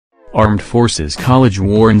Armed Forces College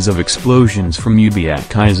warns of explosions from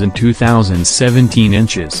Ubiak-Isin 2017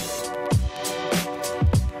 inches.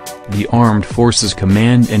 The Armed Forces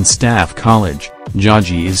Command and Staff College,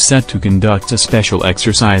 Jaji, is set to conduct a special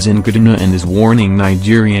exercise in Kaduna and is warning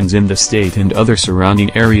Nigerians in the state and other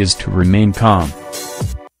surrounding areas to remain calm.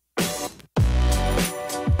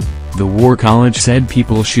 The War College said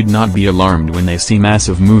people should not be alarmed when they see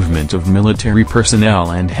massive movement of military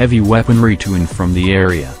personnel and heavy weaponry to and from the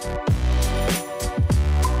area.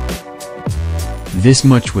 This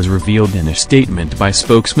much was revealed in a statement by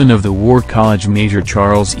spokesman of the War College Major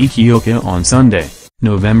Ekeocha on Sunday,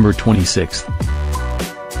 November 26.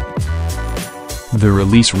 The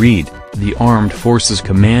release read, "The Armed Forces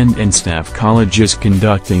Command and Staff College is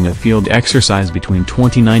conducting a field exercise between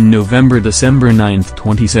 29 November–December 9,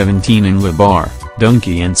 2017 in Labar,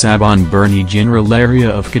 Dunki and Sabon Birni General Area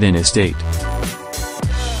of Kaduna State.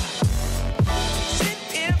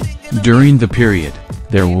 During the period,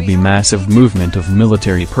 there will be massive movement of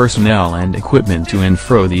military personnel and equipment to and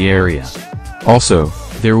fro the area. Also,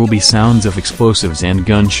 there will be sounds of explosives and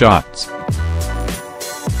gunshots.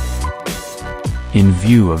 In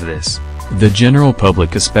view of this, the general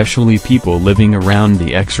public, especially people living around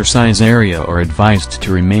the exercise area, are advised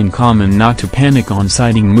to remain calm and not to panic on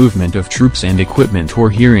sighting movement of troops and equipment or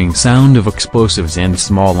hearing sound of explosives and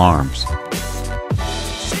small arms.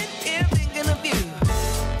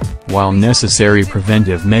 While necessary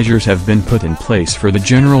preventive measures have been put in place for the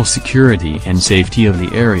general security and safety of the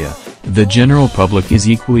area, the general public is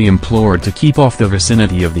equally implored to keep off the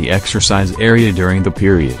vicinity of the exercise area during the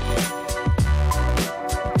period.